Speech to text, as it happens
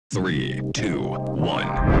3, 2,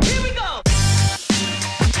 1. Here we go!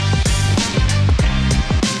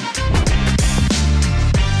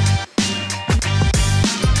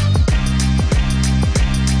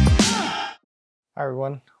 Hi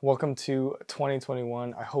everyone, welcome to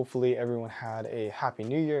 2021. Hopefully everyone had a happy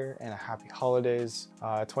new year and a happy holidays.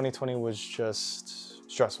 2020 was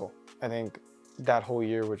just stressful. I think that whole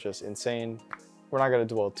year was just insane. We're not gonna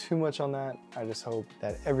dwell too much on that. I just hope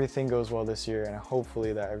that everything goes well this year and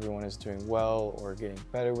hopefully that everyone is doing well or getting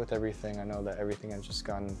better with everything. I know that everything has just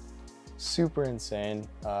gotten super insane.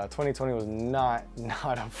 2020 was not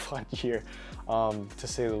a fun year, to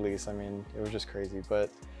say the least. I mean, it was just crazy,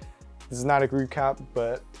 but this is not a recap,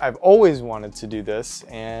 but I've always wanted to do this,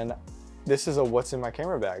 and this is a What's in My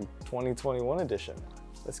Camera Bag 2021 edition.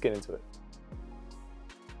 Let's get into it.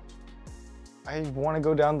 I want to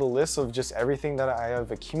go down the list of just everything that I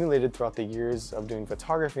have accumulated throughout the years of doing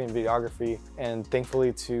photography and videography, and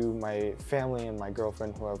thankfully to my family and my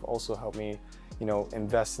girlfriend who have also helped me, you know,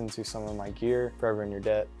 invest into some of my gear. Forever in your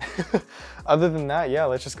debt. Other than that, yeah,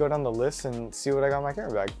 let's just go down the list and see what I got in my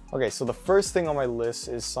camera bag. Okay, so the first thing on my list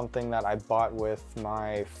is something that I bought with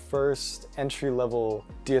my first entry-level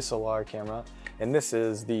DSLR camera, and this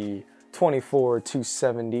is the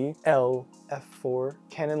 24-270L f4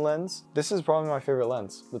 Canon lens. This is probably my favorite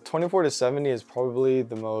lens. The 24-70 is probably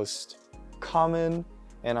the most common,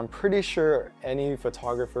 and I'm pretty sure any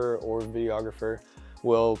photographer or videographer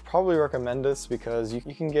will probably recommend this because you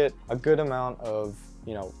can get a good amount of,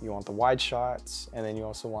 you know, you want the wide shots and then you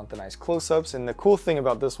also want the nice close-ups. And the cool thing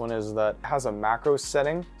about this one is that it has a macro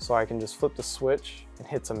setting, so I can just flip the switch and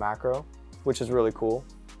hit a macro, which is really cool,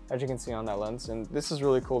 as you can see on that lens. And this is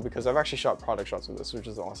really cool because I've actually shot product shots with this, which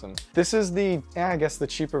is awesome. This is the, I guess the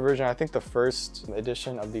cheaper version. I think the first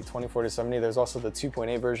edition of the 24-70. There's also the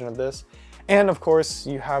 2.8 version of this. And of course,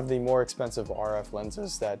 you have the more expensive RF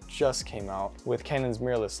lenses that just came out with Canon's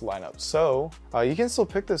mirrorless lineup. So you can still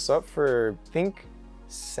pick this up for, I think,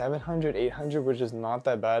 700, 800, which is not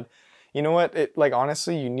that bad. You know what, like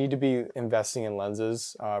honestly, you need to be investing in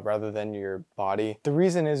lenses rather than your body. The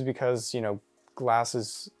reason is because, you know,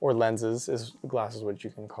 glasses or lenses is glasses, what you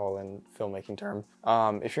can call in filmmaking term.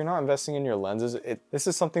 If you're not investing in your lenses, this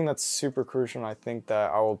is something that's super crucial, and I think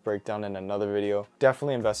that I will break down in another video.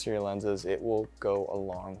 Definitely invest in your lenses. It will go a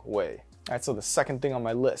long way. All right, so the second thing on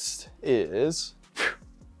my list is,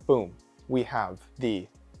 boom, we have you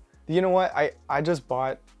know what, I just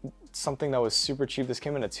bought something that was super cheap. This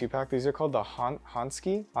came in a 2-pack. These are called the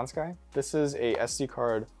Hansky. This is a SD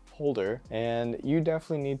card holder, and you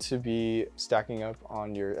definitely need to be stacking up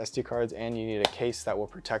on your SD cards, and you need a case that will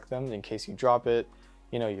protect them in case you drop it,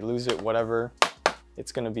 you know, you lose it, whatever,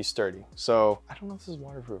 it's gonna be sturdy. So I don't know if this is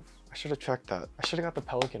waterproof. I should have checked that. I should have got the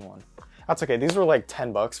Pelican one. That's okay. These were like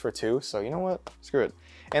 10 bucks for 2, so you know what, screw it.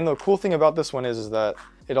 And the cool thing about this one is that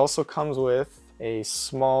it also comes with a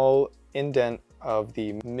small indent of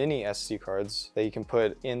the mini SD cards that you can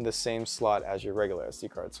put in the same slot as your regular SD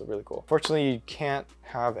card, so really cool. Fortunately, you can't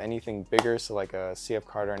have anything bigger, so like a CF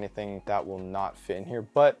card or anything that will not fit in here.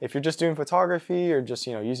 But if you're just doing photography or just,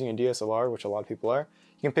 you know, using a DSLR, which a lot of people are,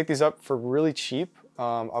 you can pick these up for really cheap.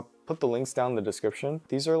 I'll put the links down in the description.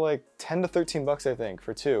 These are like 10 to 13 bucks, I think,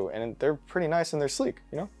 for 2, and they're pretty nice and they're sleek,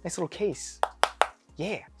 you know? Nice little case.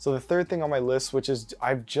 Yeah. So the third thing on my list, which is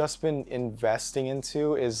I've just been investing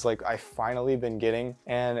into, is like I finally been getting,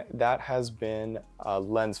 and that has been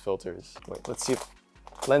lens filters. Wait, let's see.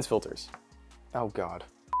 Lens filters. Oh God.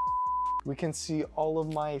 We can see all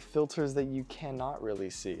of my filters that you cannot really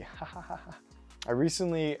see. I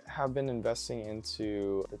recently have been investing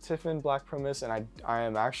into the Tiffin Black Pro Mist, and I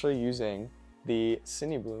am actually using the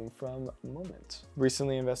Cine Bloom from Moment.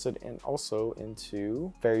 Recently invested also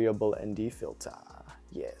into variable ND filter.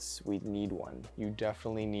 Yes, we need one. You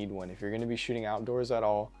definitely need one. If you're gonna be shooting outdoors at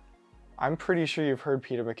all, I'm pretty sure you've heard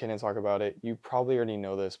Peter McKinnon talk about it. You probably already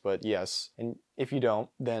know this, but yes. And if you don't,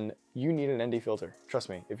 then you need an ND filter. Trust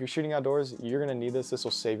me, if you're shooting outdoors, you're gonna need this. This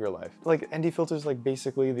will save your life. Like ND filters, like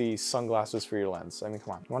basically the sunglasses for your lens. I mean,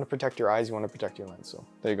 come on. You wanna protect your eyes, you wanna protect your lens. So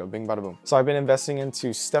there you go, bing bada boom. So I've been investing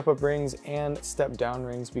into step-up rings and step-down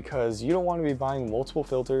rings because you don't wanna be buying multiple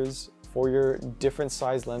filters for your different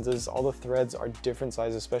size lenses. All the threads are different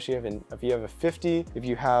sizes, especially if you have a 50, if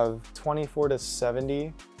you have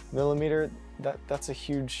 24-70 millimeter, that's a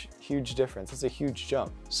huge difference. It's a huge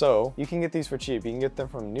jump. So you can get these for cheap. You can get them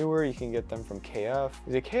from Newer, you can get them from KF.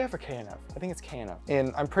 Is it KF or KNF? I think it's KNF.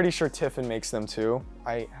 And I'm pretty sure Tiffin makes them too.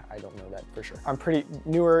 I I don't know that for sure. I'm pretty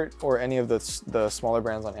newer, or any of the smaller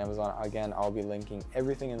brands on Amazon. Again, I'll be linking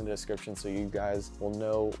everything in the description so you guys will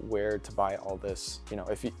know where to buy all this, you know,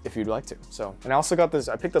 if you'd like to. So, and I also got this,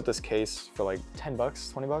 I picked up this case for like 10 bucks,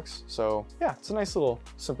 20 bucks. So yeah, it's a nice little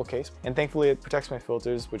simple case. And thankfully it protects my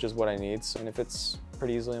filters, which is what I need. So, and it fits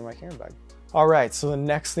pretty easily in my camera bag. All right, so the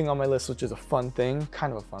next thing on my list, which is a fun thing,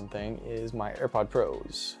 kind of a fun thing, is my AirPod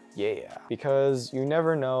Pros. Yeah, because you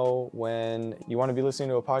never know when you want to be listening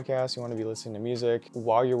to a podcast, you want to be listening to music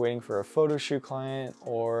while you're waiting for a photo shoot client,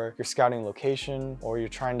 or you're scouting location, or you're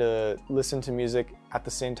trying to listen to music at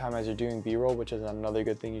the same time as you're doing B-roll, which is another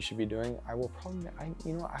good thing you should be doing. I will probably,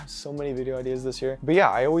 you know, I have so many video ideas this year. But yeah,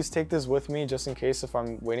 I always take this with me just in case if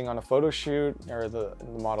I'm waiting on a photo shoot or the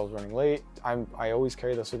model's running late. I always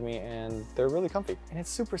carry this with me, and they're really comfy. And it's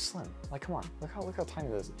super slim. Like, come on, look how tiny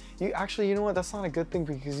this is. Actually, you know what? That's not a good thing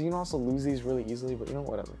because you can also lose these really easily, but you know,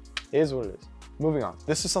 whatever. It is what it is. Moving on.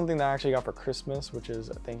 This is something that I actually got for Christmas, which is,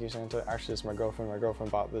 thank you, Santa. Actually, it's my girlfriend. My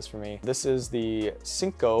girlfriend bought this for me. This is the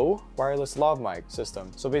Cinco wireless lav mic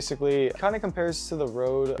system. So basically, it kind of compares to the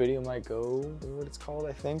Rode Video Mic Go, what it's called,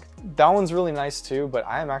 I think. That one's really nice too, but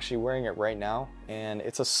I am actually wearing it right now, and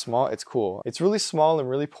it's cool. It's really small and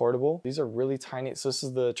really portable. These are really tiny. So this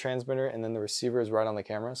is the transmitter, and then the receiver is right on the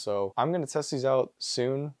camera. So I'm gonna test these out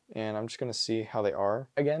soon, and I'm just gonna see how they are.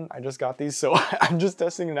 Again, I just got these, so I'm just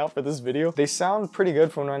testing it out for this video. They sound pretty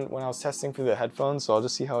good from when I was testing through the headphones, so I'll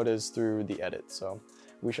just see how it is through the edit. So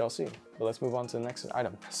we shall see. But let's move on to the next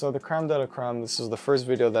item. So the creme de la creme, this is the first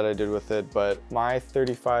video that I did with it, but my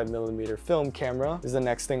 35mm film camera is the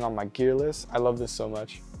next thing on my gear list. I love this so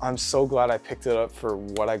much. I'm so glad I picked it up for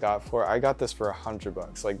what I got for it. I got this for 100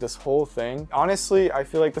 bucks. Like, this whole thing, honestly, I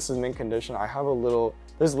feel like this is mint condition. I have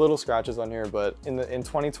there's little scratches on here, but in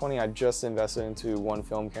 2020, I just invested into one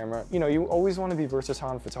film camera. You know, you always want to be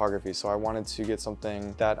versatile in photography, so I wanted to get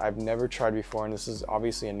something that I've never tried before, and this is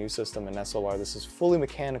obviously a new system, an SLR. This is fully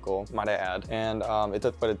mechanical, might I add, and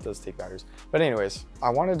but it does take batteries. But anyways, I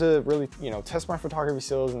wanted to really, you know, test my photography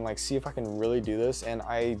skills and like see if I can really do this, and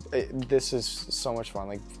this is so much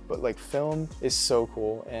fun. Like film is so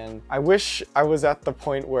cool, and I wish I was at the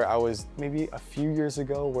point where I was maybe a few years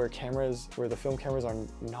ago, where the film cameras are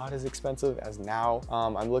not as expensive as now.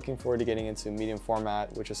 I'm looking forward to getting into medium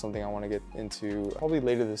format, which is something I want to get into probably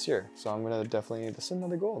later this year. So I'm gonna definitely, this is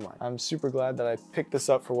another goal of mine. I'm super glad that I picked this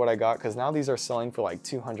up for what I got, because now these are selling for like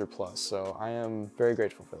 200 plus. So I am very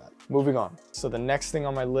grateful for that. Moving on. So the next thing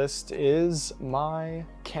on my list is my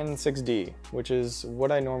Canon 6D, which is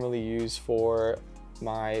what I normally use for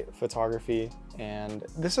my photography, and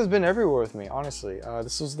this has been everywhere with me, honestly.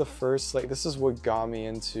 This was the first, this is what got me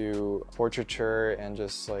into portraiture and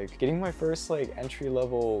just like getting my first like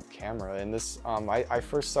entry-level camera. And this, I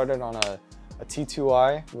first started on a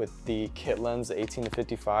T2i with the kit lens, the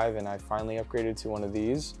 18-55, and I finally upgraded to one of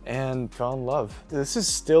these and fell in love. This is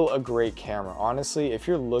still a great camera. Honestly, if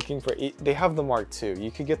you're looking for, they have the Mark II.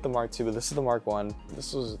 You could get the Mark II, but this is the Mark I.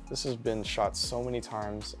 This has been shot so many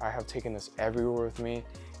times. I have taken this everywhere with me.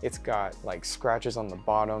 It's got like scratches on the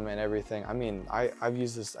bottom and everything. I mean, I've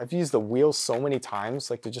used the wheel so many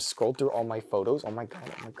times, like to just scroll through all my photos. Oh my God,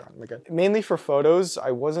 oh my God, oh my God. Mainly for photos.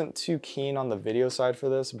 I wasn't too keen on the video side for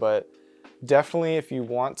this, but definitely if you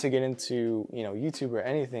want to get into, you know, YouTube or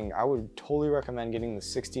anything, I would totally recommend getting the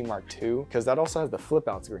 6D Mark II, because that also has the flip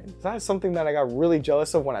out screen. That is something that I got really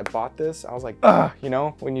jealous of when I bought this. I was like, ugh, you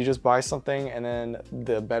know, when you just buy something and then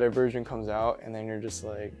the better version comes out and then you're just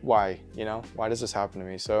like, why, you know, why does this happen to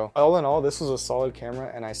me? So all in all, this was a solid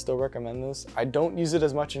camera and I still recommend this. I don't use it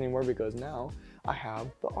as much anymore because now I have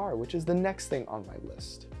the R, which is the next thing on my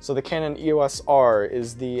list. So the Canon EOS R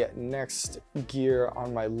is the next gear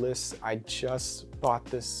on my list. I just bought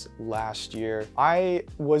this last year. I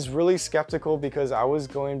was really skeptical because I was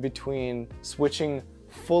going between switching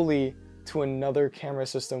fully to another camera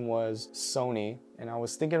system, was Sony, and I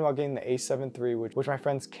was thinking about getting the A7 III, which my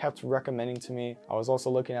friends kept recommending to me. I was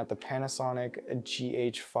also looking at the Panasonic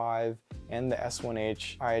GH5 and the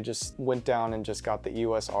S1H. I just went down and just got the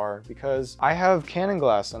EOS R because I have Canon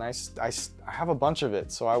glass and I have a bunch of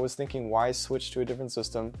it. So I was thinking, why switch to a different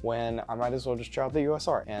system when I might as well just try out the EOS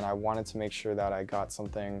R? And I wanted to make sure that I got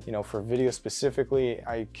something, you know, for video specifically.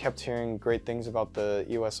 I kept hearing great things about the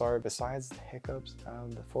EOS R besides the hiccups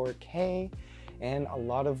of the 4K. And a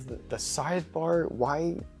lot of the sidebar.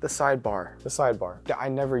 Why the sidebar? The sidebar. I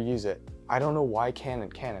never use it. I don't know why Canon,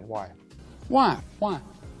 why? Why?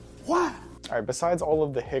 All right, besides all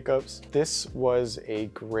of the hiccups, this was a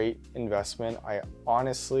great investment. I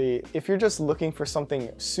honestly, if you're just looking for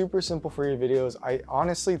something super simple for your videos, I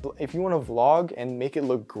honestly, if you want to vlog and make it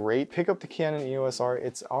look great, pick up the Canon EOS R.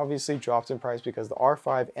 It's obviously dropped in price because the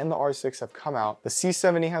R5 and the R6 have come out. The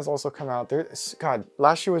C70 has also come out. God,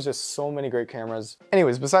 last year was just so many great cameras.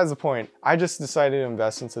 Anyways, besides the point, I just decided to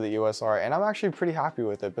invest into the EOS R and I'm actually pretty happy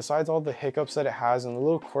with it. Besides all the hiccups that it has and the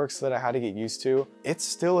little quirks that I had to get used to, it's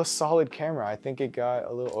still a solid camera. I think it got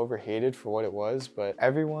a little overhated for what it was, but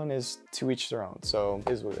everyone is to each their own, so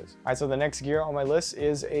it is what it is. All right, so the next gear on my list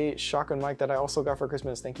is a shotgun mic that I also got for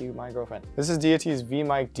Christmas. Thank you, my girlfriend. This is DAT's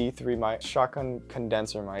V-Mic D3 mic, shotgun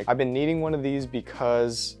condenser mic. I've been needing one of these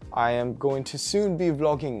because I am going to soon be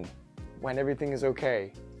vlogging when everything is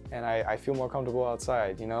okay and I feel more comfortable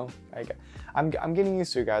outside, you know? I'm getting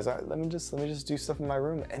used to it, guys. Let me just do stuff in my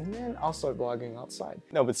room and then I'll start vlogging outside.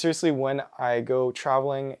 No, but seriously, when I go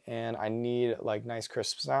traveling and I need like nice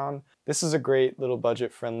crisp sound, this is a great little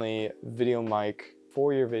budget-friendly video mic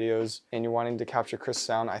for your videos and you're wanting to capture crisp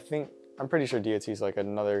sound. I'm pretty sure DAT is like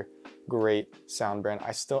another great sound brand.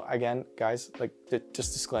 I still, again, guys, like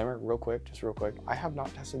just disclaimer, real quick, I have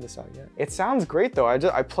not tested this out yet. It sounds great though.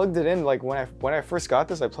 I plugged it in, like when I first got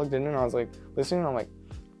this, I plugged it in and I was like listening and I'm like,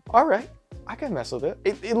 all right, I can mess with it.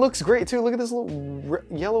 It looks great too. Look at this little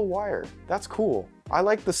yellow wire. That's cool. I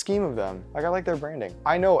like the scheme of them. Like I like their branding.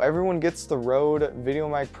 I know everyone gets the Rode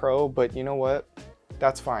VideoMic Pro, but you know what?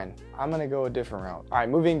 That's fine. I'm gonna go a different route. All right,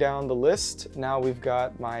 moving down the list. Now we've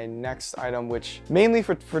got my next item, which mainly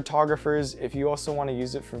for photographers. If you also wanna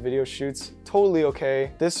use it for video shoots, totally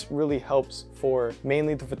okay. This really helps for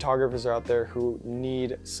mainly the photographers out there who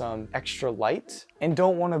need some extra light and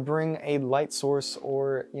don't wanna bring a light source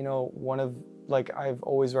or, you know, one of, like I've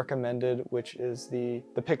always recommended, which is the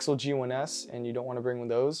Pixel G1S, and you don't wanna bring one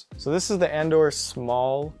of those. So this is the Andor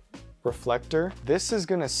small reflector. This is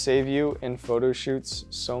gonna save you in photo shoots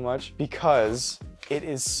so much because it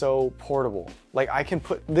is so portable. Like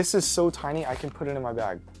this is so tiny, I can put it in my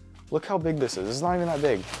bag. Look how big this is. It's not even that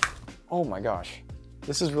big. Oh my gosh.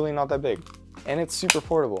 This is really not that big. And it's super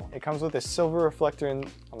portable. It comes with a silver reflector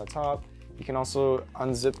on the top. You can also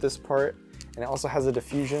unzip this part, and it also has a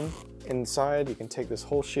diffusion inside. You can take this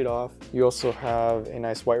whole sheet off. You also have a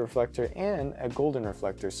nice white reflector and a golden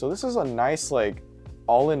reflector. So this is a nice, like,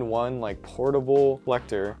 all-in-one, like, portable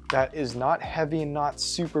reflector that is not heavy and not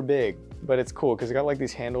super big, but it's cool because it got like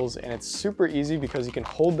these handles and it's super easy because you can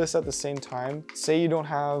hold this at the same time. Say you don't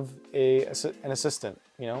have an assistant,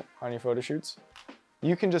 you know, on your photo shoots.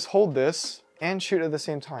 You can just hold this and shoot at the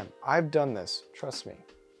same time. I've done this, trust me.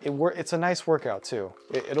 It's a nice workout too.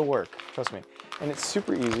 It'll work, trust me. And it's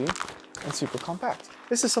super easy and super compact.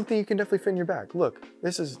 This is something you can definitely fit in your bag. Look,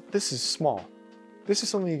 this is small. This is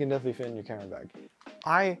something you can definitely fit in your camera bag.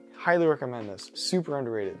 I highly recommend this, super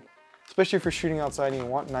underrated. Especially if you're shooting outside and you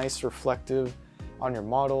want nice reflective on your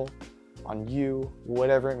model, on you,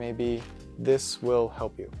 whatever it may be, this will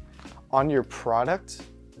help you. On your product,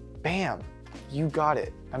 bam, you got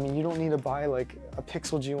it. I mean, you don't need to buy like a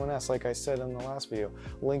Pixel G1S like I said in the last video.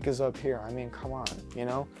 Link is up here. I mean, come on, you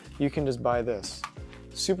know? You can just buy this.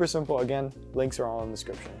 Super simple. Again, links are all in the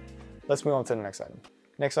description. Let's move on to the next item.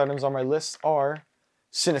 Next items on my list are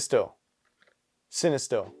Cinestill.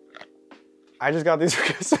 I just got these for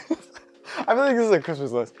Christmas. I feel like this is a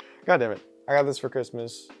Christmas list. God damn it. I got this for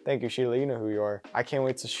Christmas. Thank you, Sheila. You know who you are. I can't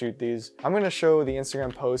wait to shoot these. I'm gonna show the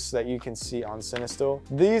Instagram posts that you can see on Cinestill.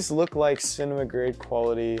 These look like cinema grade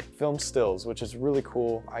quality film stills, which is really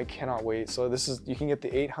cool. I cannot wait. So you can get the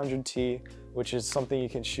 800T, which is something you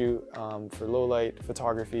can shoot for low light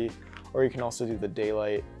photography, or you can also do the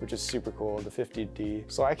daylight, which is super cool, the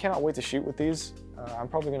 50D. So I cannot wait to shoot with these. I'm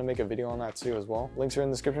probably gonna make a video on that too as well. Links are in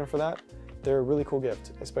the description for that. They're a really cool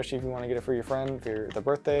gift, especially if you wanna get it for your friend, for the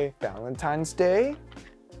birthday, Valentine's Day.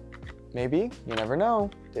 Maybe, you never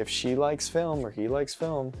know. If she likes film or he likes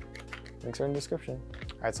film, links are in the description.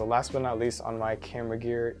 All right, so last but not least on my camera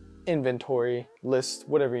gear inventory list,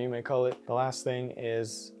 whatever you may call it, the last thing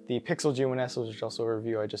is the Pixel G1S, which is also a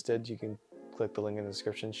review I just did. You can click the link in the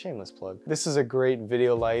description, shameless plug. This is a great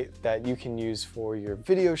video light that you can use for your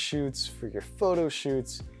video shoots, for your photo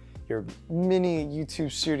shoots, your mini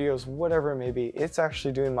YouTube studios, whatever it may be. It's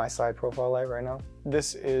actually doing my side profile light right now.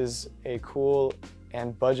 This is a cool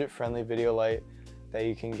and budget-friendly video light that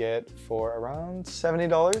you can get for around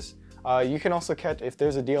 $70. You can also catch, if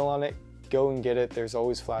there's a deal on it, go and get it. There's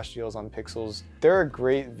always flash deals on Pixels. They're a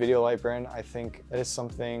great video light brand. I think that is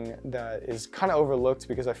something that is kind of overlooked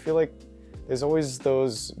because I feel like there's always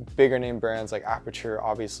those bigger name brands like Aperture,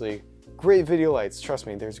 obviously. Great video lights, trust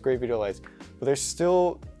me, there's great video lights. But there's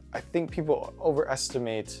still I think people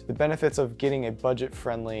overestimate the benefits of getting a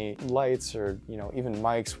budget-friendly lights or, you know, even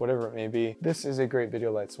mics, whatever it may be. This is a great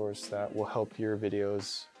video light source that will help your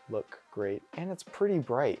videos look great, and it's pretty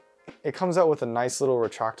bright. It comes out with a nice little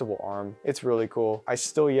retractable arm. It's really cool. I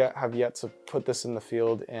still have yet to put this in the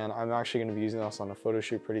field, and I'm actually going to be using this on a photo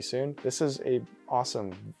shoot pretty soon. This is a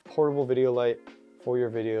awesome portable video light for your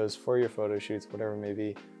videos, for your photo shoots, whatever it may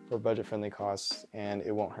be, for budget-friendly costs, and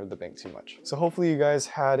it won't hurt the bank too much. So hopefully you guys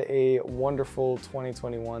had a wonderful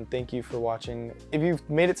 2021. Thank you for watching. If you've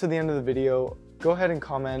made it to the end of the video, go ahead and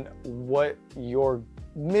comment what your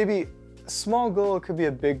maybe small goal, it could be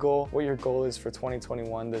a big goal, what your goal is for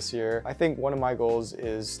 2021 this year. I think one of my goals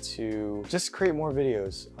is to just create more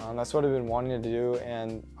videos. That's what I've been wanting to do,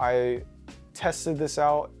 and I tested this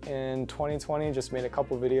out in 2020, just made a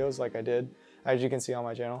couple videos like I did, as you can see on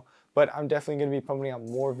my channel. But I'm definitely gonna be pumping out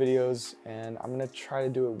more videos, and I'm gonna try to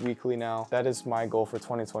do it weekly now. That is my goal for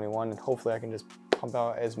 2021, and hopefully I can just pump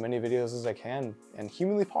out as many videos as I can and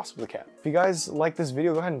humanly possibly can. If you guys like this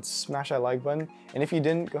video, go ahead and smash that like button. And if you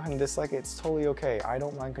didn't, go ahead and dislike it. It's totally okay. I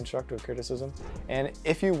don't mind constructive criticism. And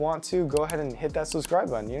if you want to, go ahead and hit that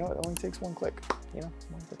subscribe button. You know, it only takes one click, you know,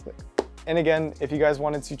 one quick click. And again, if you guys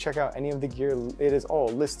wanted to check out any of the gear, it is all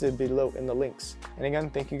listed below in the links. And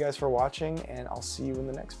again, thank you guys for watching, and I'll see you in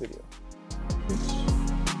the next video. Peace.